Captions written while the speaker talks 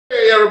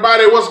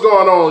everybody, what's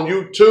going on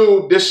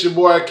YouTube? This is your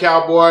boy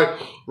Cowboy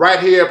right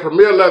here,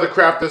 Premier Leather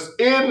Crafters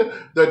in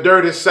the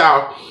Dirty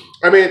South.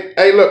 I mean,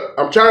 hey, look,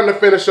 I'm trying to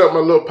finish up my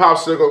little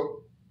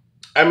popsicle.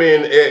 I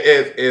mean,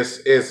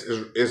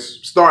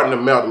 it's starting to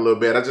melt a little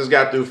bit. I just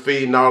got through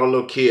feeding all the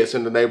little kids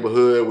in the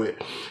neighborhood with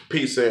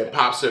pizza and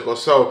popsicles.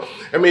 So,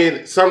 I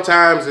mean,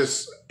 sometimes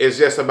it's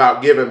just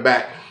about giving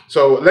back.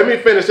 So let me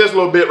finish this a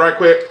little bit right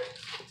quick.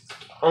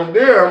 And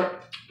then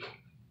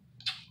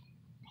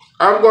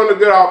I'm going to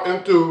get off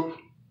into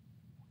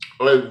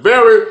a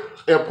very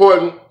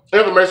important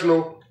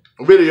informational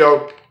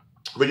video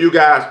for you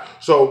guys.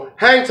 So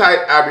hang tight.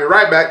 I'll be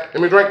right back.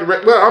 Let me drink the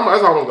rest. Well,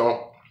 that's all I'm going.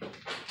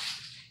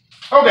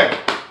 Okay.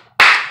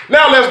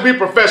 Now let's be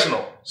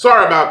professional.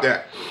 Sorry about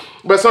that.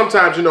 But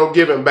sometimes, you know,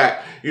 giving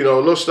back, you know,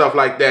 little stuff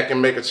like that can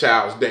make a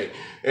child's day.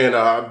 And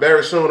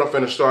very soon I'm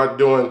finna start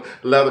doing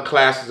leather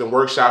classes and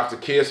workshops. The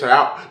kids are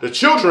out. The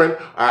children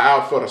are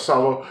out for the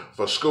summer,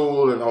 for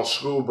school and on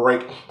school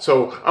break.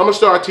 So I'm gonna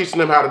start teaching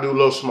them how to do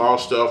little small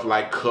stuff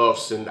like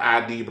cuffs and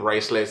ID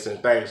bracelets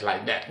and things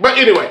like that. But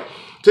anyway,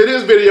 to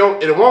this video,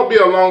 it won't be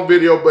a long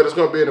video, but it's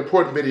gonna be an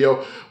important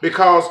video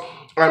because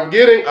I'm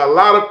getting a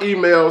lot of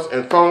emails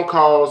and phone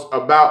calls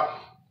about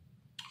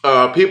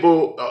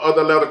people,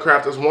 other leather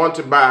crafters want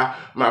to buy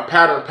my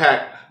pattern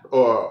pack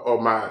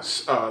or my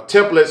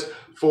templates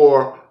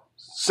for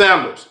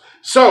sandals.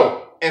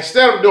 So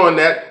instead of doing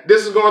that,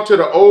 this is going to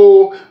the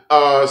old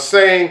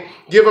saying,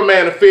 give a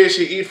man a fish,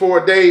 he eat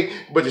for a day,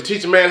 but you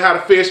teach a man how to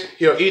fish,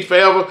 he'll eat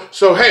forever.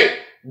 So hey,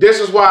 this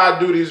is why I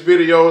do these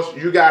videos.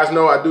 You guys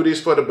know I do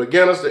these for the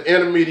beginners, the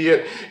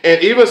intermediate,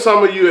 and even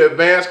some of you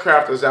advanced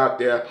crafters out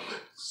there.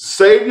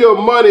 Save your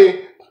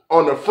money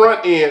on the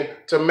front end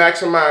to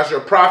maximize your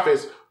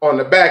profits on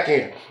the back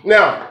end.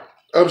 Now,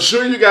 I'm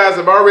sure you guys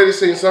have already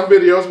seen some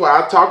videos where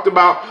I talked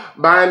about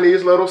buying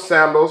these little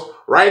sandals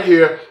right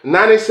here,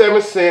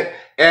 97 cents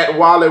at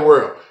Wally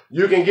World.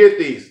 You can get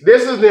these.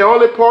 This is the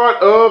only part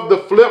of the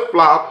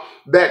flip-flop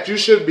that you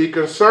should be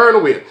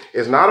concerned with.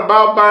 It's not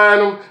about buying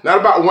them,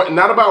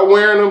 not about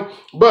wearing them,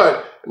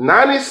 but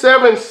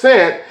 97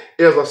 cents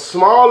is a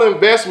small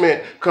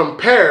investment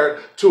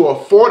compared to a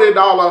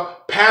 $40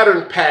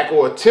 pattern pack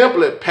or a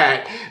template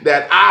pack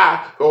that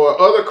I or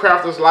other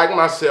crafters like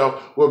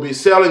myself will be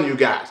selling you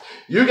guys.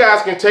 You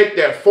guys can take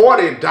that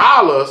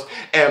 $40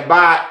 and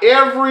buy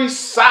every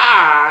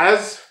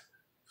size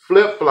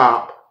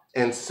flip-flop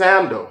and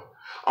sandal,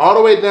 all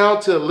the way down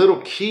to a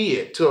little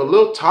kid, to a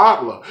little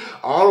toddler,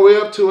 all the way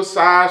up to a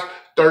size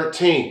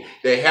 13.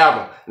 They have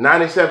them,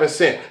 97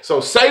 cents.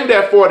 So save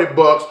that 40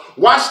 bucks,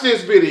 watch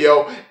this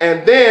video,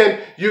 and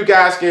then you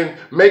guys can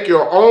make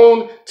your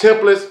own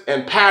templates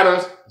and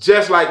patterns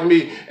just like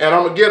me. And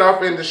I'm gonna get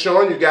off into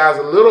showing you guys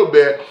a little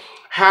bit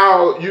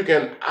how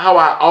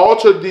I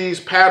alter these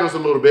patterns a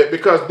little bit,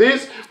 because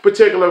these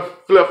particular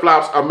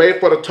flip-flops are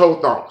made for the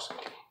toe thongs.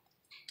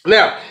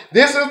 Now,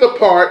 this is the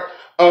part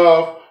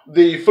of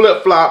the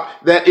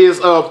flip-flop that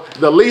is of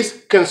the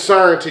least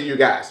concern to you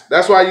guys.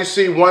 That's why you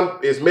see one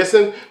is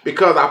missing,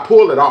 because I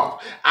pulled it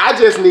off. I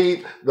just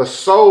need the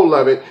sole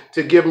of it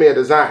to give me a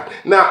design.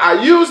 Now,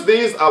 I use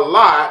these a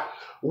lot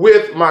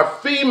with my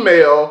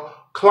female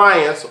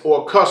clients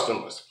or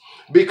customers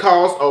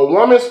because a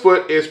woman's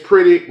foot is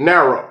pretty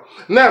narrow.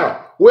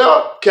 Now,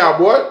 well,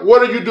 Cowboy,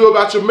 what do you do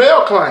about your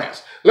male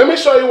clients? Let me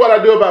show you what I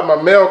do about my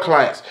male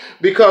clients,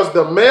 because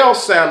the male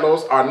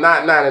sandals are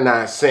not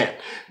 99 cents.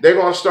 They're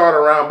going to start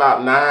around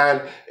about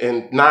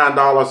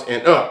 $9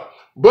 and up.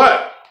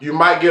 But you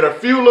might get a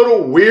few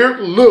little weird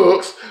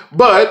looks,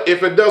 but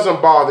if it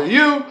doesn't bother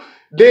you,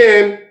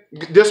 then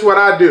this is what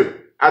I do.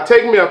 I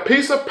take me a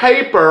piece of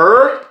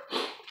paper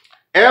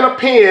and a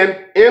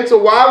pen into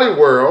Wally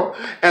World,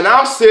 and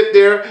I'll sit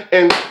there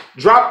and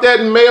drop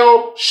that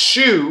male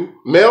shoe,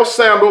 male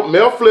sandal,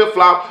 male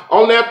flip-flop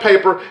on that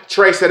paper,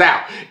 trace it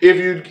out.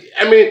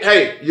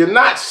 Hey, you're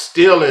not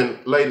stealing,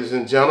 ladies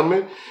and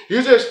gentlemen.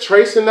 You're just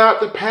tracing out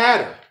the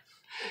pattern.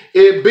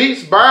 It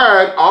beats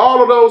buying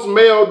all of those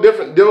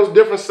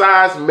different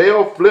size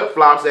male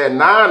flip-flops at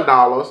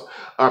 $9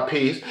 a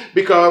piece,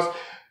 because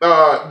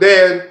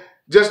then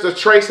just to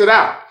trace it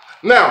out.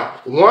 Now,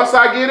 once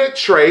I get it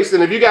traced,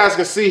 and if you guys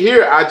can see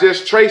here, I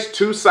just traced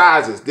two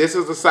sizes. This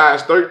is a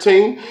size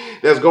 13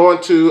 that's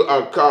going to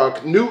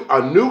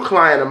a new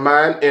client of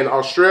mine in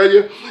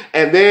Australia.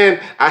 And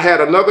then I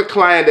had another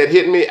client that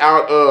hit me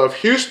out of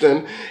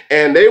Houston,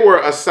 and they were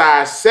a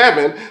size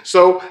 7.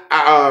 So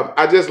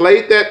I just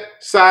laid that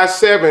size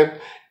 7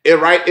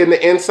 right in the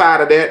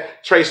inside of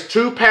that, traced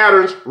two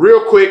patterns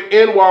real quick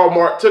in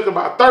Walmart, took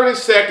about 30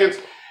 seconds,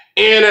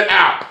 in and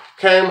out.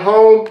 Came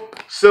home,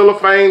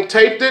 cellophane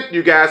taped it.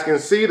 You guys can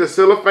see the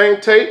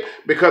cellophane tape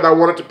because I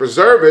wanted to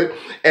preserve it.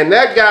 And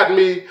that got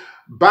me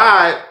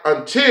by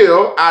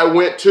until I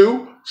went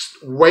to,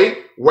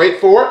 wait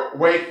for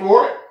it,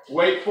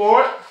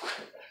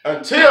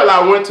 until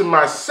I went to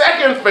my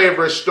second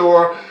favorite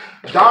store,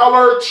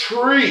 Dollar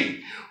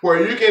Tree,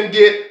 where you can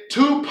get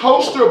 2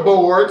 poster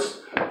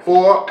boards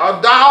for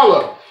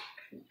 $1.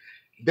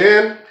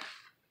 Then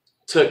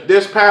took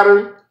this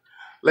pattern,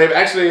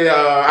 Actually,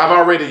 I've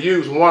already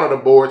used one of the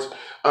boards,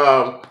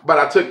 but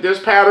I took this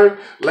pattern,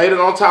 laid it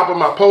on top of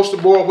my poster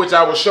board, which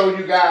I will show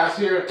you guys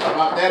here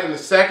about that in a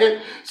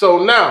second.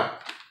 So now,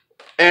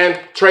 and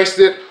traced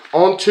it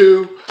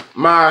onto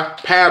my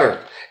pattern.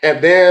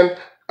 And then,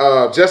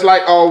 just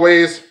like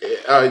always,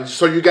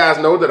 so you guys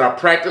know that I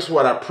practice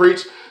what I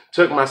preach,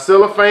 took my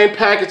cellophane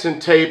packaging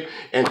tape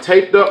and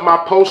taped up my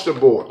poster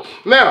board.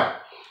 Now,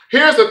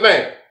 here's the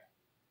thing.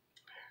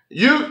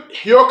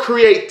 Your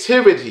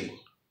creativity,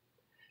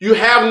 you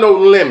have no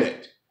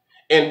limit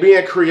in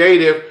being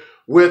creative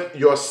with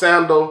your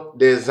sandal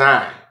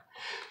design.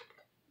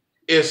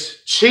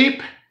 It's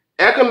cheap,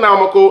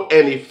 economical,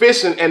 and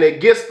efficient, and it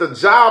gets the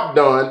job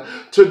done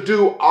to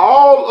do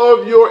all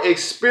of your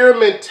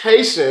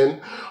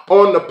experimentation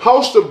on the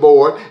poster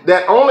board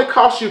that only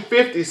costs you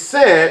 50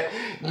 cents,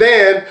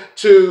 than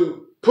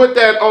to put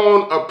that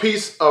on a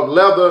piece of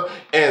leather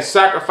and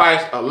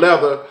sacrifice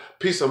a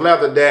piece of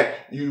leather that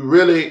you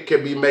really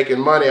can be making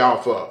money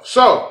off of.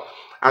 So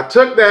I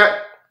took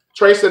that,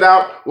 traced it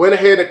out, went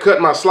ahead and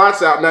cut my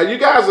slots out. Now you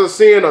guys are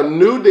seeing a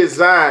new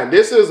design.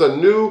 This is a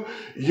new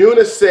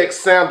unisex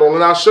sandal,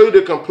 and I'll show you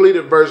the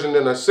completed version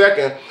in a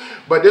second.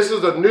 But this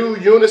is a new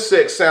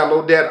unisex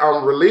sandal that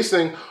I'm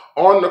releasing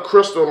on the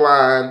Crystal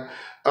line,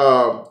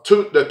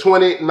 to the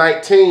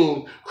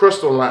 2019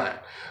 Crystal line.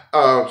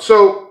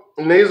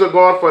 And these are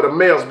going for the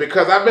males,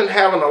 because I've been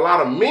having a lot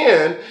of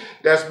men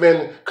that's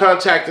been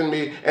contacting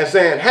me and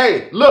saying,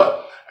 hey,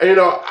 look, you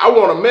know, I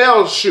want a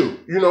male shoe.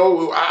 You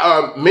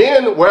know,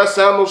 men wear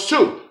sandals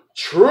too.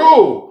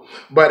 True.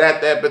 But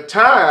at that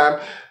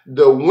time,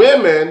 the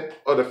women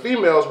or the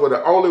females were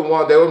the only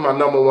one, they were my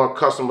 #1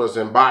 customers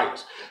and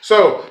buyers.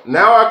 So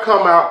now I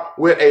come out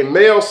with a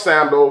male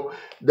sandal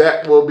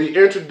that will be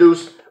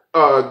introduced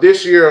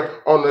this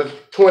year on the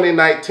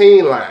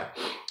 2019 line.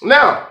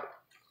 Now,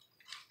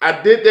 I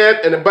did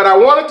that, but I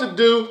wanted to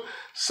do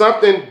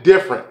something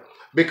different,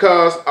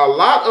 because a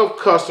lot of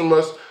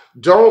customers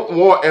don't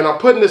want, and I'm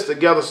putting this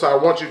together so I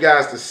want you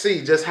guys to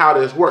see just how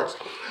this works.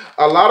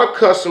 A lot of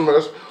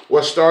customers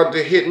were starting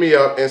to hit me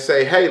up and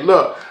say, hey,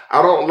 look,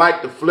 I don't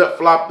like the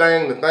flip-flop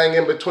thing, the thing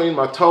in between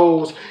my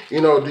toes.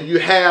 You know, do you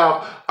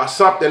have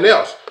something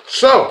else?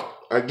 So,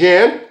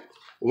 again,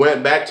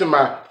 went back to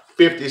my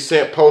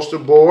 50-cent poster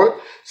board,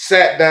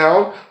 sat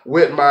down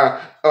with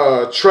my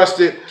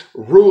trusted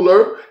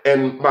ruler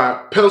and my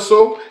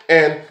pencil,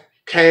 and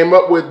came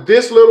up with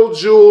this little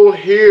jewel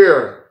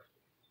here.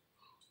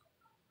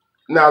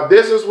 Now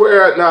this is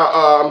where,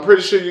 I'm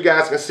pretty sure you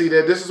guys can see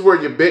that. This is where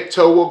your big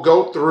toe will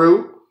go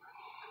through.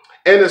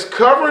 And it's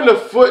covering the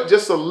foot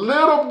just a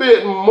little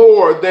bit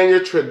more than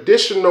your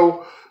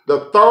traditional,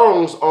 the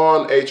thongs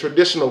on a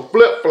traditional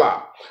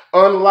flip-flop.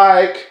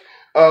 Unlike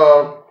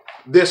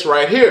this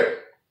right here.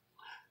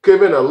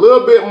 Giving a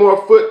little bit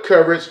more foot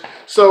coverage,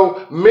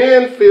 so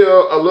men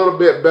feel a little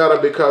bit better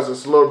because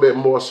it's a little bit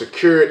more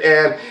secured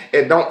and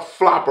it don't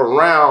flop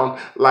around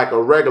like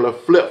a regular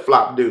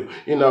flip-flop do.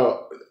 You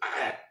know,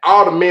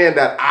 all the men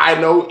that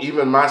I know,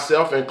 even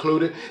myself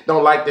included,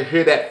 don't like to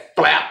hear that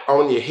flap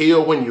on your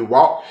heel when you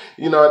walk.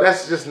 You know,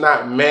 that's just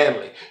not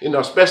manly. You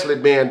know, especially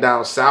being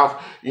down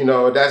south, you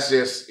know, that's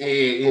just,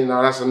 you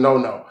know, that's a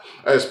no-no.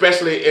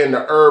 Especially in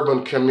the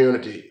urban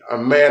community. A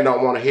man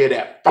don't want to hear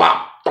that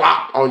flop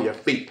on your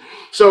feet.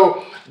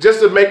 So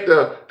just to make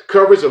the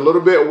coverage a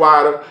little bit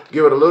wider,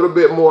 give it a little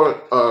bit more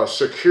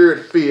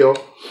secured feel,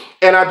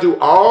 and I do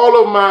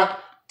all of my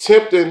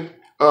tempting,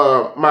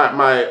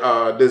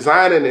 my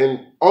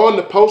designing on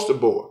the poster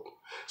board.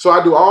 So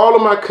I do all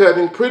of my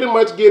cutting, pretty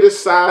much get it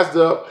sized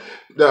up,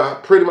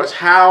 pretty much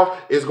how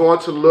it's going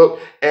to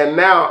look, and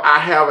now I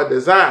have a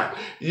design.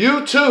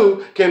 You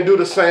too can do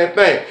the same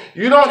thing.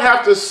 You don't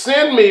have to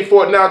send me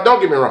for it. Now,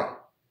 don't get me wrong.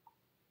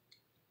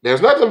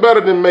 There's nothing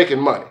better than making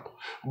money,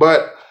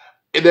 but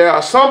there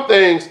are some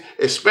things,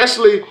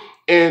 especially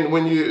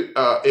when you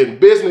in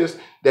business,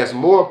 that's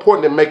more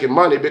important than making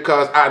money,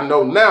 because I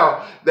know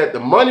now that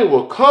the money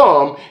will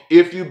come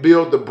if you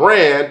build the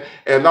brand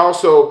and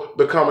also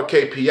become a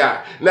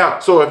KPI. Now,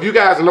 so if you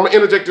guys, and I'm gonna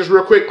interject this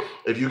real quick,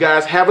 if you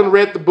guys haven't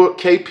read the book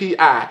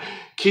KPI,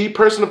 Key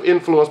Person of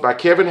Influence by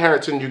Kevin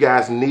Harrington, you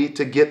guys need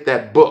to get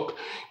that book.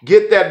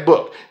 Get that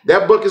book.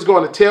 That book is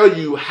going to tell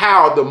you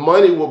how the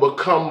money will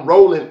become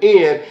rolling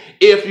in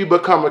if you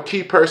become a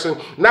key person,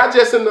 not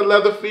just in the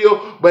leather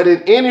field, but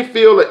in any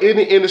field or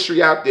any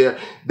industry out there.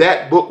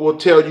 That book will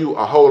tell you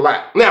a whole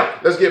lot. Now,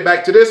 let's get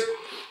back to this.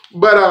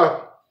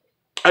 But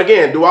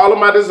again, do all of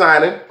my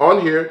designing on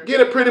here,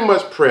 get it pretty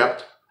much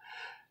prepped,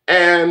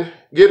 and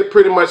get it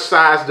pretty much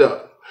sized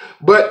up.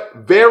 But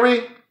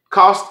very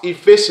cost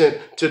efficient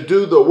to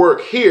do the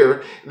work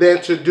here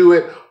than to do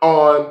it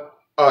on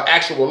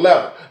actual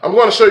leather. I'm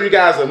going to show you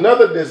guys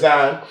another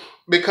design,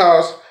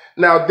 because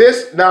now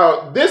this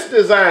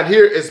design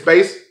here is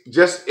based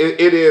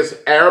it is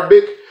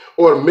Arabic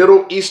or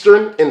Middle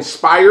Eastern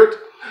inspired,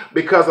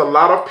 because a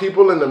lot of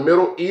people in the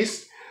Middle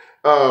East,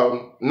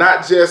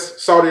 not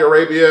just Saudi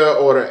Arabia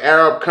or the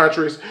Arab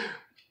countries,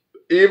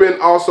 even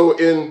also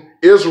in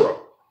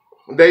Israel,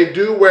 they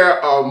do wear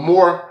a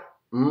more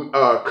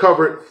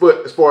covered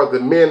foot as far as the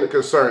men are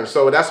concerned.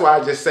 So that's why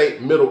I just say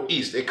Middle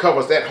East. It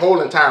covers that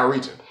whole entire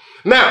region.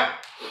 Now,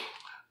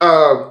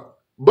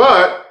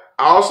 but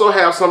I also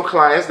have some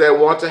clients that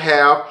want to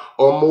have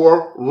a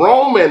more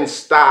Roman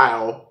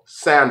style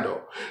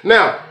sandal.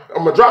 Now,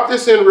 I'm going to drop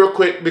this in real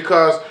quick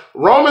because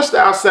Roman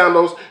style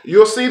sandals,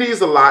 you'll see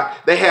these a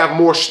lot. They have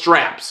more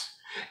straps.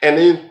 And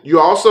then you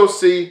also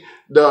see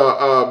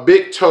the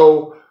big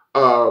toe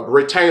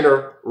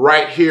retainer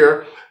right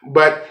here.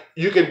 But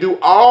you can do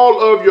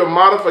all of your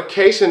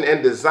modification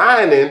and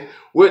designing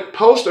with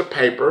poster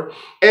paper.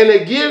 And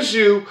it gives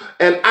you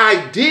an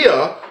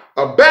idea,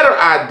 a better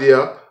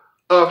idea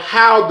of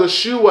how the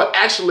shoe will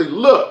actually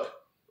look.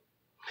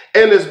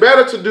 And it's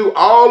better to do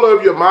all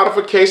of your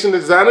modification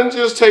design and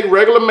just take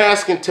regular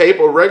masking tape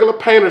or regular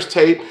painter's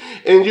tape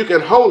and you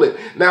can hold it.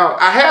 Now,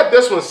 I had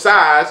this one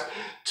sized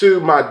to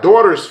my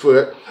daughter's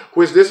foot,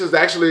 which this is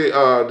actually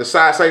the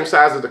same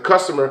size as the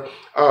customer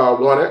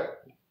wanted.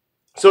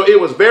 So it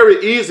was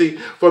very easy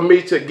for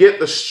me to get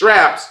the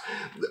straps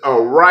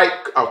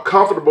a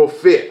comfortable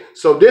fit.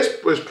 So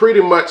this was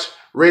pretty much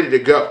ready to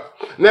go.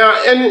 Now,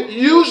 and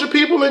use your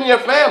people in your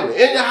family,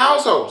 in your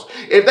households.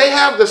 If they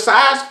have the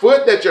size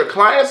foot that your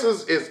client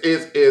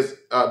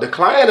the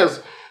client is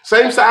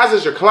same size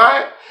as your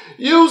client,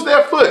 use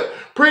their foot.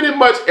 Pretty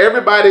much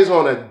everybody's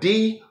on a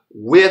D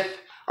width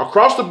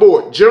across the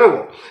board,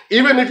 general.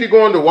 Even if you're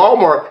going to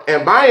Walmart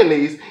and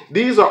buying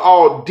these are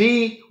all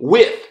D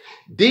width.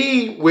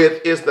 D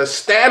width is the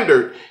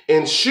standard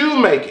in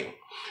shoemaking.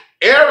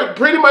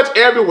 Pretty much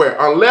everywhere,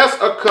 unless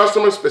a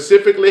customer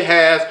specifically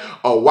has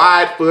a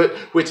wide foot,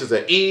 which is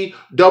an E,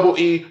 double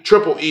E,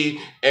 triple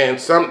E,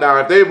 and now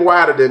if they're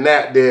wider than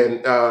that,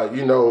 then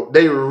you know,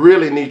 they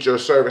really need your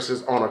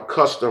services on a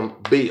custom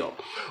bill.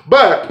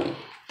 But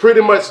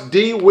pretty much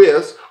D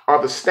widths are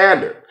the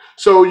standard.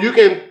 So you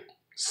can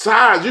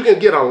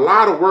get a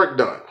lot of work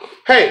done.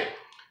 Hey,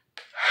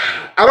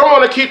 I don't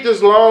want to keep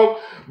this long,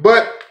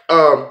 but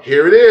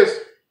here it is,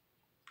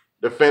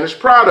 the finished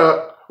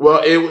product.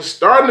 Well, it was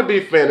starting to be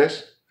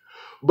finished,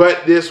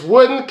 but this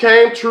wouldn't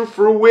came to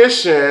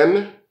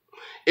fruition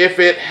if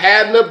it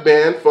hadn't have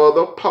been for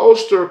the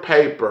poster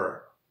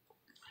paper.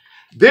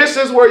 This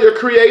is where your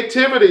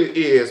creativity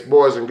is,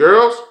 boys and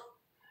girls.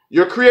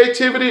 Your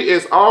creativity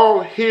is all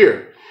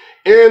here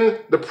in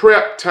the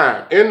prep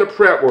time, in the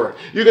prep work.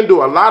 You can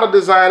do a lot of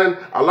designing,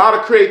 a lot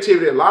of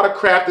creativity, a lot of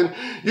crafting.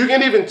 You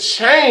can even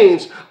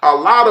change a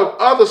lot of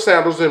other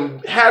samples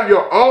and have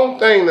your own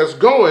thing that's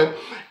going.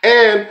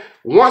 And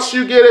once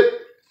you get it,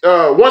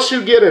 once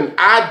you get an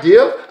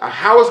idea of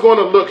how it's going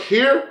to look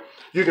here,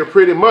 you can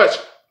pretty much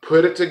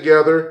put it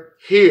together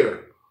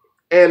here,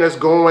 and it's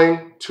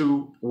going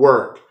to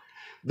work.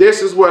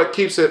 This is what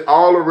keeps it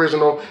all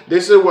original.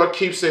 This is what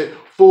keeps it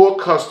full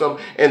custom,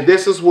 and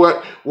this is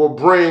what will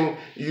bring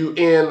you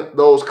in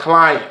those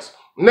clients.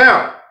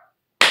 Now,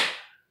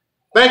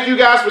 thank you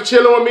guys for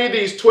chilling with me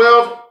these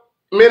 12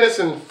 minutes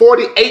and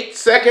 48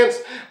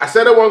 seconds. I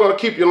said I wasn't going to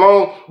keep you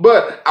long,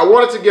 but I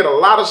wanted to get a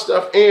lot of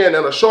stuff in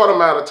a short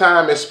amount of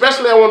time.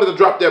 Especially I wanted to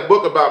drop that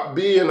book about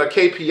being a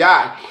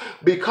KPI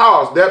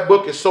because that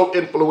book is so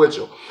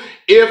influential.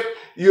 If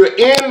you're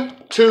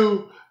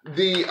into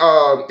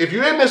if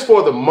you're in this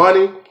for the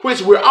money,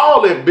 which we're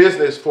all in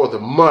business for the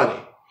money,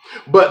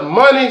 but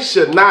money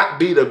should not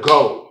be the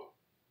goal.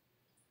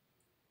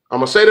 I'm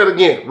going to say that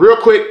again real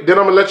quick, then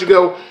I'm going to let you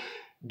go.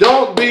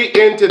 Don't be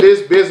into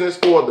this business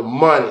for the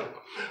money.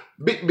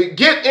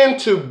 Get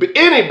into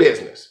any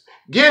business.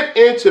 Get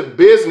into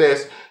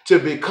business to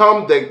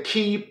become the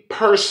key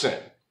person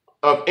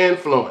of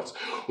influence.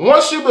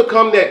 Once you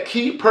become that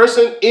key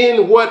person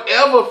in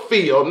whatever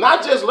field,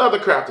 not just leather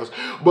crafters,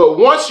 but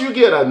once you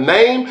get a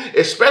name,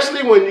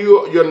 especially when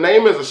your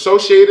name is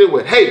associated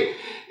with, hey,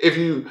 if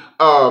you,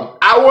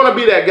 I want to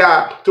be that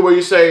guy to where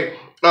you say,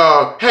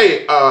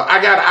 hey, I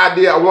got an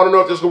idea. I want to know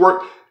if this will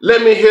work.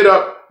 Let me hit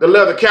up the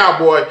leather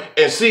cowboy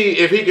and see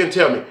if he can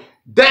tell me.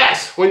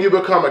 That's when you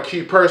become a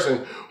key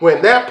person.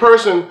 When a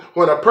person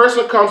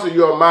comes to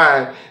your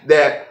mind,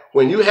 that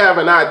when you have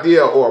an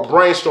idea or a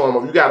brainstorm,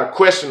 or you got a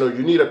question or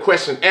you need a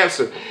question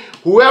answered,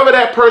 whoever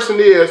that person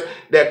is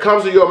that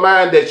comes to your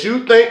mind that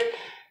you think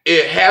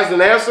it has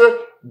an answer,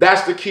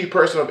 that's the key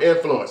person of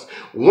influence.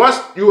 Once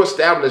you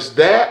establish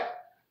that,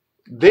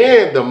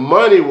 then the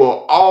money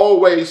will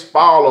always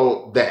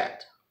follow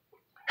that.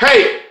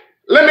 Hey,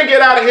 let me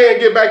get out of here and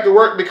get back to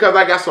work because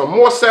I got some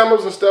more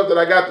samples and stuff that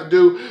I got to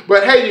do.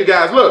 But hey, you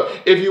guys, look,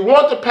 if you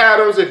want the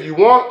patterns, if you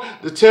want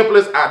the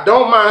templates, I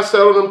don't mind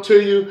selling them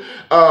to you.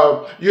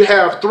 You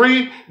have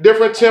 3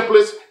 different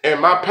templates in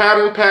my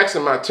pattern packs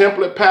and my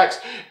template packs,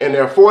 and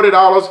they're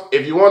 $40.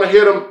 If you want to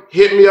hit them,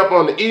 hit me up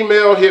on the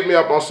email, hit me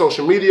up on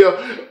social media.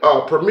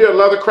 Premier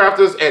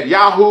Leathercrafters at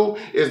Yahoo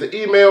is the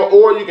email,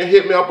 or you can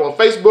hit me up on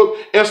Facebook,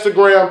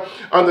 Instagram,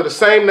 under the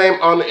same name.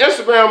 On the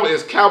Instagram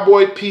is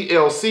Cowboy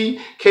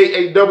PLC,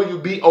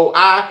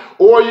 KAWBOI,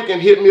 or you can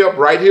hit me up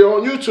right here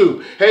on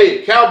YouTube.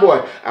 Hey,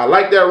 Cowboy, I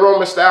like that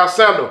Roman style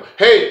sandal.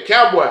 Hey,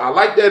 Cowboy, I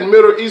like that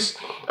Middle East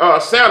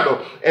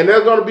sandal. And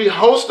there's going to be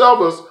host of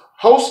us,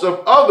 host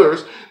of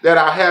others that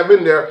I have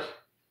in there.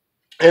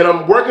 And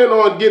I'm working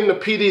on getting the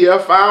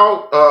PDF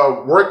file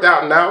worked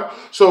out now.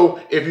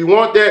 So if you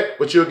want that,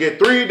 but you'll get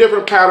 3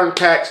 different pattern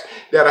packs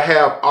that'll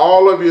have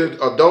all of your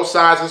adult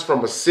sizes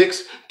from a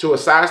 6 to a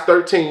size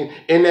 13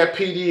 in that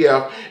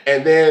PDF.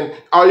 And then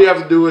all you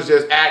have to do is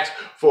just ask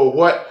for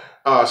what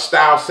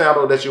style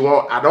sandal that you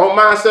want. I don't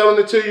mind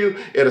selling it to you.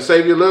 It'll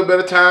save you a little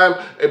bit of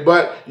time,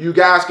 but you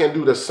guys can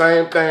do the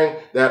same thing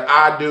that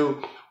I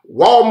do.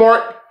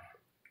 Walmart,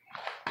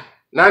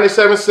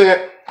 97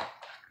 cents,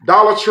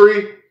 Dollar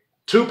Tree,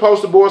 2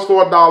 poster boards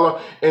for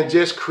 $1, and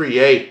just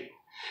create.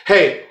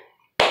 Hey,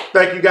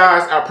 thank you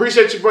guys. I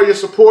appreciate you for your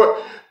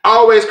support.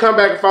 Always come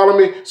back and follow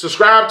me.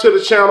 Subscribe to the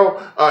channel.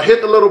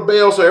 Hit the little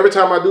bell so every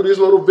time I do these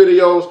little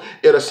videos,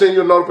 it'll send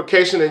you a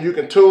notification and you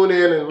can tune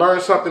in and learn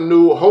something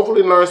new,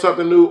 hopefully learn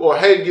something new, or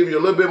hey, give you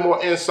a little bit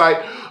more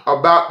insight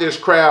about this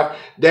craft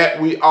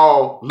that we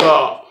all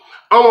love.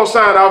 I'm going to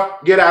sign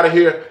off. Get out of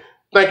here.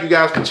 Thank you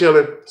guys for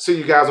chilling. See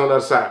you guys on the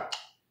other side.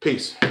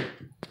 Peace.